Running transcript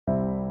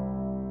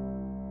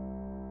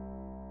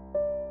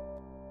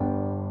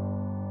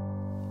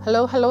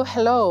Hello, hello,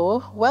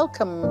 hello.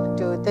 Welcome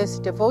to this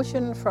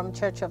devotion from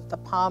Church of the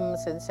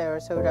Palms in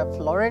Sarasota,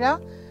 Florida,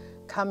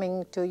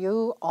 coming to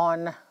you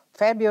on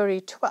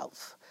February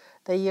 12th,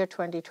 the year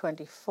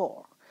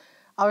 2024.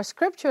 Our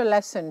scripture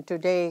lesson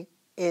today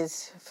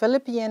is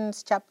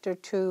Philippians chapter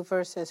 2,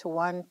 verses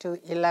 1 to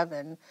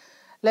 11.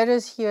 Let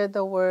us hear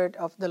the word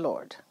of the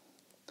Lord.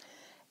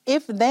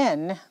 If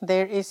then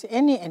there is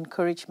any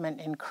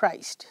encouragement in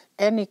Christ,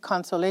 any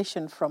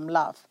consolation from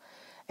love,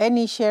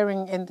 any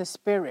sharing in the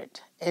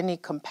Spirit, any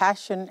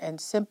compassion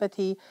and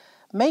sympathy,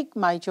 make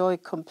my joy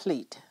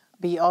complete.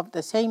 Be of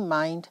the same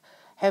mind,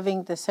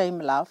 having the same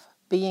love,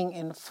 being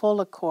in full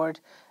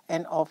accord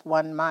and of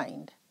one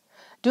mind.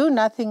 Do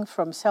nothing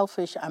from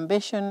selfish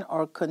ambition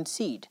or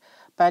conceit,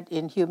 but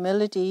in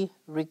humility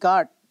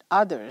regard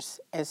others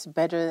as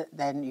better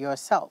than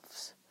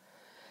yourselves.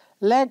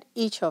 Let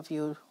each of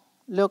you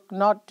look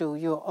not to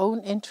your own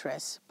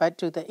interests, but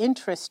to the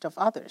interest of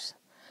others.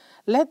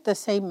 Let the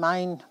same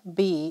mind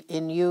be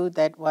in you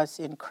that was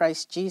in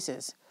Christ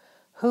Jesus,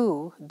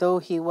 who, though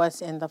he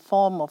was in the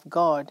form of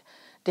God,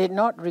 did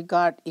not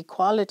regard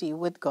equality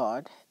with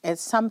God as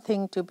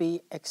something to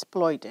be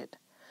exploited,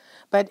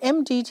 but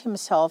emptied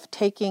himself,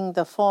 taking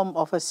the form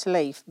of a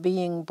slave,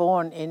 being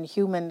born in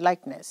human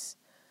likeness.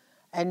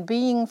 And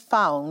being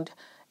found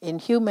in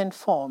human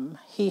form,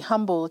 he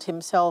humbled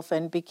himself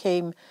and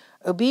became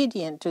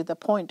obedient to the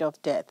point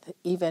of death,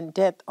 even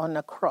death on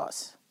a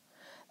cross.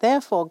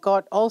 Therefore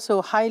God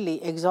also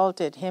highly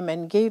exalted him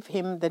and gave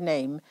him the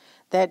name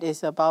that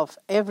is above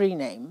every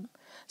name,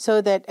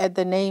 so that at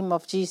the name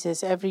of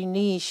Jesus every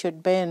knee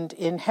should bend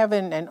in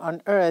heaven and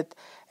on earth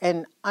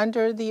and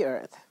under the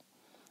earth,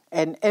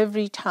 and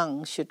every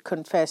tongue should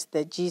confess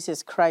that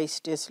Jesus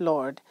Christ is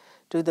Lord,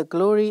 to the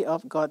glory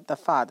of God the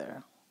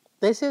Father.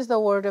 This is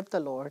the word of the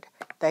Lord.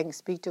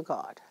 Thanks be to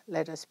God.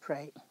 Let us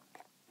pray.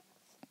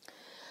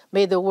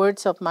 May the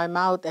words of my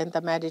mouth and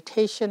the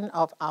meditation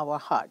of our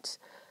hearts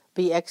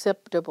be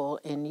acceptable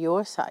in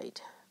your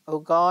sight, O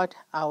God,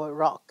 our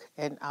rock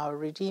and our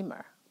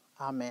Redeemer.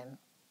 Amen.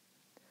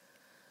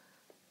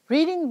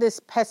 Reading this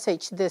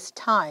passage this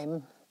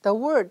time, the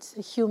words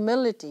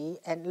humility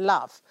and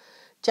love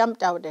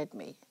jumped out at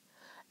me.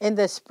 In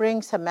the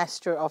spring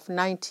semester of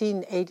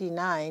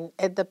 1989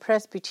 at the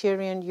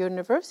Presbyterian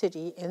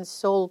University in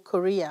Seoul,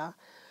 Korea,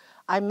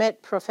 I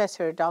met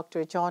Professor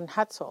Dr. John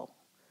Hatzel.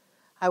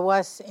 I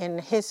was in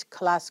his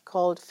class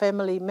called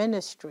Family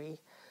Ministry.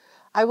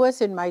 I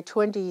was in my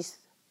 20s,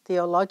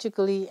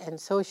 theologically and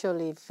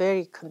socially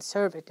very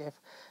conservative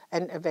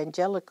and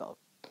evangelical.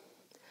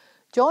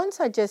 John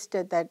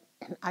suggested that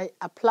I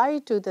apply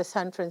to the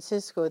San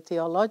Francisco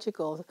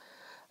Theological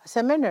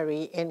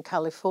Seminary in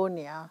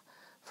California,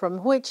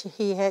 from which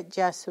he had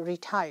just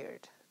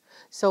retired.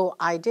 So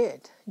I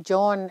did.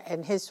 John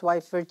and his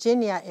wife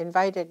Virginia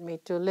invited me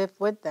to live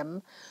with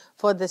them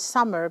for the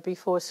summer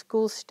before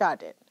school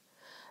started.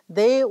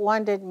 They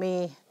wanted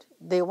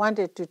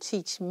to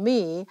teach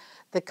me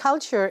the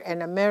culture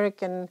and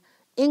American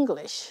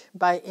English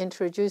by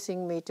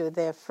introducing me to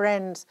their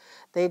friends.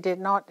 They did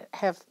not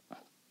have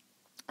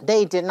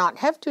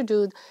to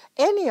do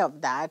any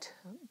of that,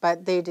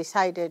 but they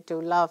decided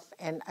to love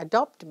and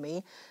adopt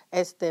me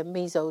as their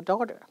meso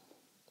daughter.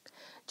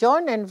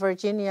 John and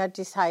Virginia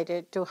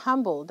decided to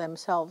humble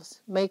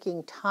themselves,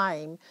 making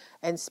time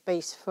and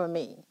space for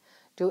me,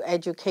 to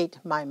educate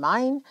my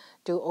mind,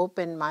 to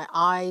open my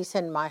eyes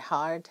and my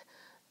heart,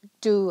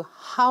 to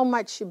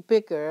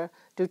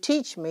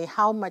teach me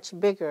how much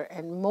bigger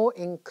and more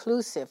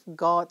inclusive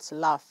God's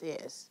love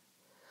is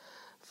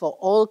for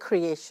all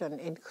creation,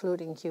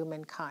 including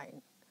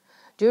humankind.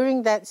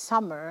 During that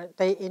summer,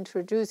 they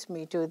introduced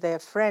me to their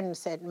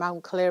friends at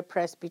Mount Clair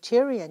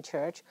Presbyterian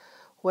Church,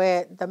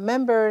 where the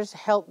members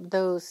help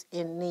those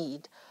in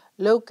need,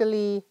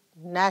 locally,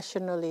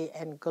 nationally,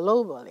 and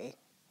globally.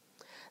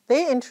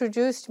 They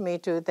introduced me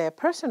to their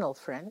personal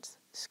friends,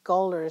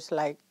 scholars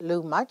like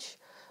Lou Much,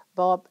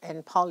 Bob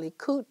and Polly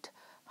Coote,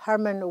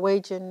 Herman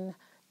Wagen,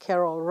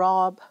 Carol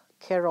Robb,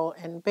 Carol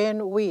and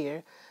Ben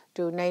Weir,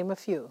 to name a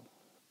few.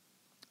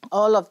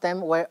 All of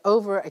them were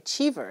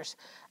overachievers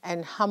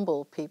and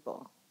humble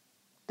people.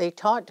 They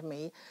taught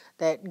me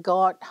that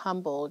God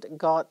humbled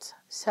God's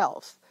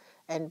self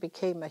and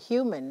became a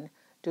human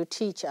to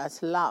teach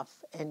us love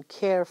and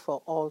care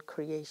for all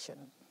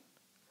creation.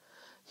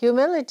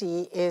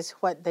 Humility is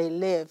what they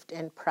lived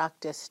and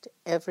practiced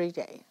every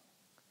day.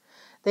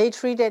 They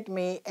treated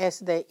me as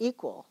their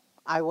equal.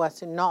 I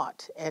was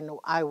not, and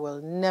I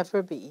will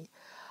never be.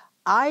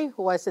 I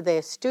was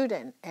their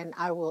student, and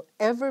I will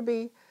ever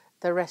be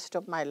the rest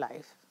of my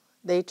life.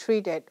 They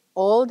treated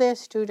all their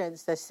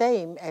students the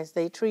same as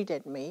they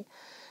treated me.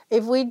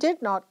 If we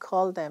did not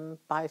call them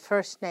by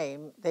first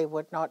name, they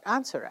would not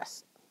answer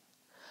us.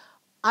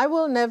 I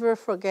will never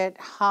forget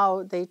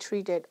how they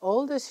treated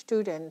all the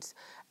students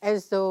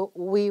as though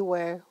we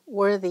were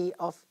worthy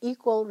of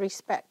equal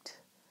respect.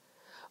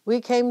 We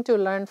came to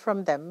learn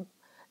from them.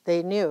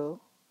 They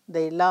knew,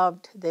 they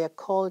loved their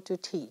call to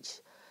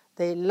teach.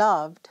 They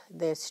loved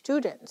their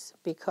students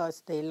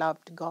because they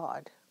loved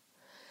God.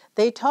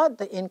 They taught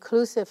the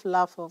inclusive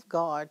love of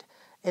God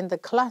in the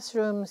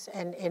classrooms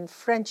and in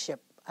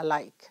friendship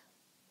alike.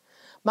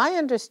 My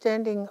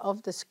understanding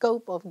of the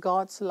scope of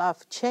God's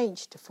love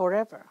changed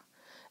forever.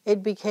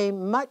 It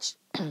became much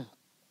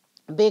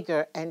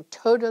bigger and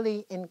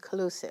totally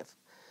inclusive.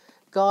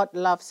 God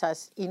loves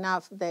us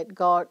enough that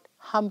God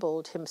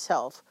humbled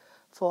himself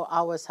for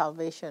our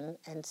salvation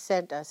and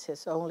sent us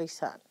his only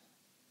Son.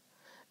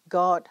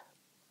 God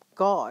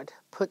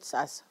puts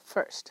us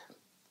first.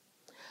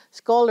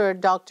 Scholar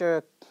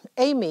Dr.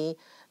 Amy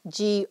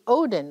G.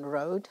 Oden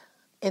wrote,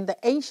 "In the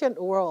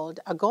ancient world,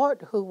 a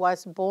God who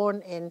was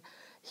born in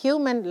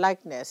human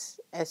likeness,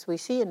 as we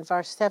see in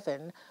verse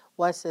 7,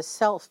 was a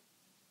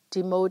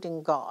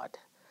self-demoting God,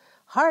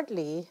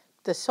 hardly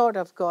the sort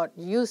of God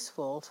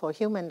useful for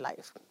human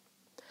life.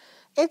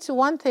 It's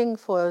one thing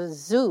for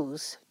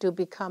Zeus to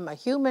become a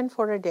human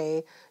for a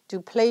day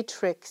to play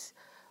tricks,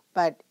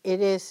 but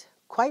it is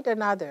quite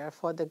another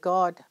for the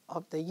God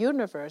of the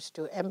universe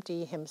to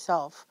empty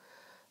himself,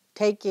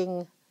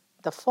 taking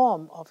the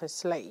form of a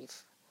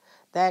slave.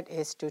 That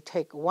is to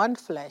take on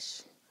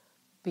flesh,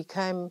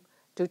 become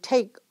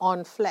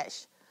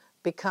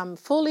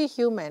fully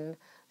human,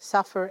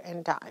 suffer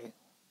and die.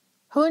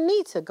 Who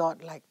needs a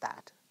God like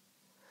that?"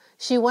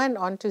 She went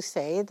on to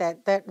say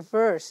that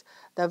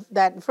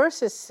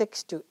verses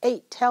 6 to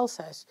 8 tells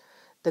us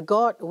the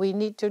God we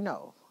need to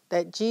know,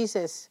 that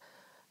Jesus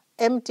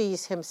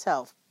empties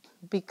himself,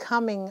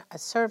 becoming a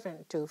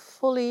servant to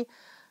fully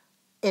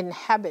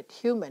inhabit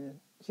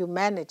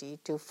humanity,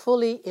 to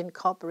fully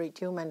incorporate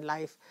human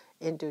life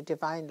into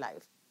divine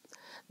life.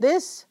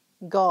 This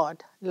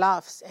God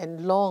loves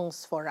and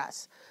longs for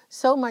us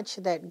so much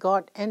that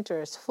God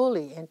enters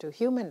fully into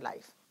human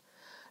life,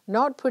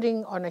 not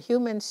putting on a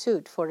human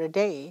suit for a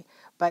day,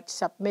 but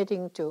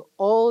submitting to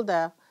all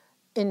the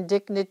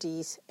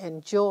indignities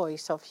and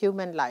joys of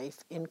human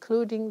life,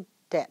 including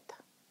death.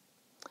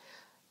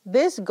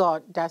 This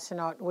God does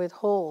not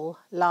withhold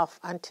love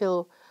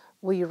until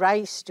we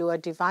rise to a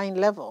divine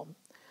level,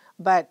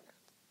 but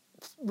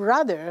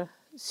rather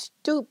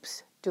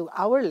stoops to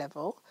our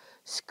level,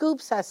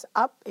 scoops us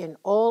up in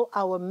all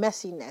our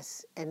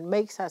messiness, and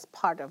makes us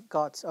part of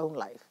God's own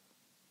life.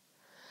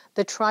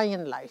 The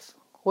triune life,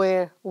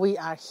 where we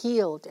are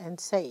healed and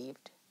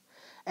saved.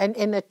 And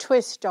in a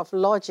twist of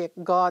logic,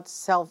 God's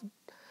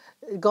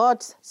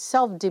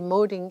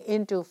self-demoting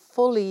into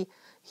fully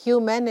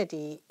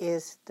humanity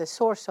is the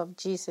source of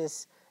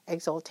Jesus'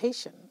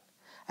 exaltation.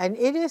 And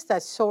it is the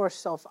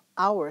source of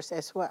ours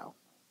as well.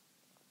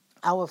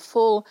 Our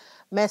full,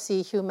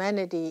 messy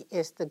humanity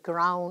is the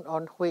ground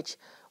on which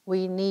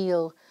we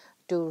kneel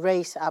to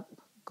raise up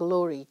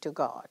glory to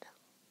God.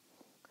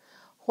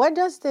 What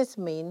does this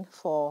mean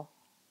for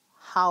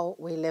how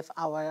we live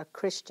our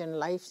Christian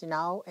lives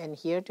now and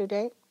here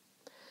today?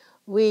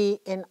 We,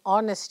 in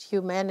honest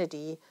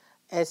humanity,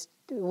 as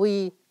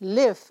we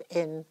live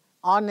in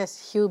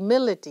honest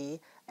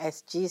humility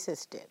as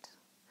Jesus did.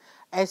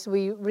 As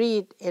we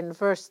read in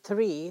verse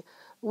 3,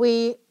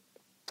 we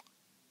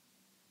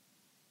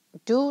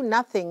do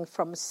nothing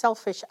from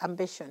selfish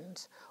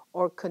ambitions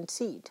or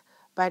conceit,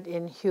 but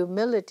in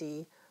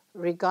humility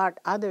regard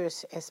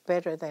others as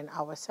better than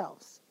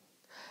ourselves.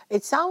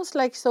 It sounds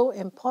like so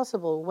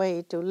impossible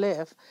way to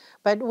live,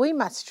 but we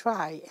must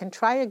try and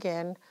try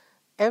again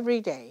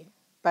every day.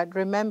 But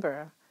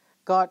remember,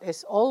 God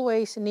is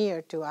always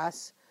near to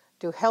us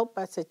to help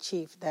us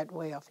achieve that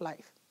way of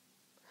life.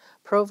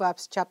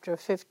 Proverbs chapter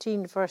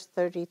 15, verse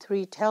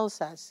 33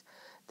 tells us,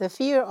 "The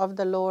fear of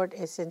the Lord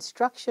is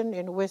instruction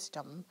in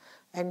wisdom,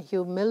 and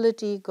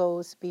humility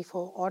goes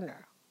before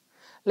honor."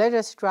 Let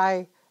us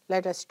try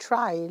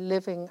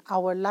living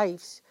our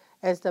lives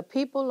as the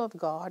people of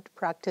God,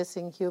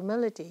 practicing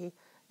humility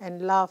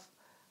and love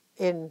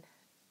in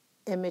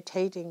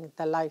imitating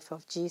the life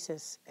of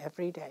Jesus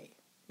every day.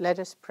 Let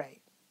us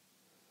pray.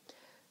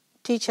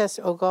 Teach us,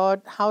 O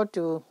God, how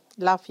to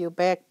love you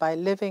back by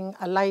living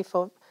a life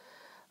of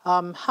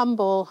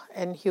humble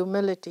and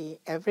humility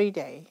every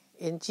day.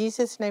 In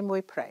Jesus' name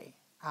we pray.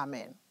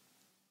 Amen.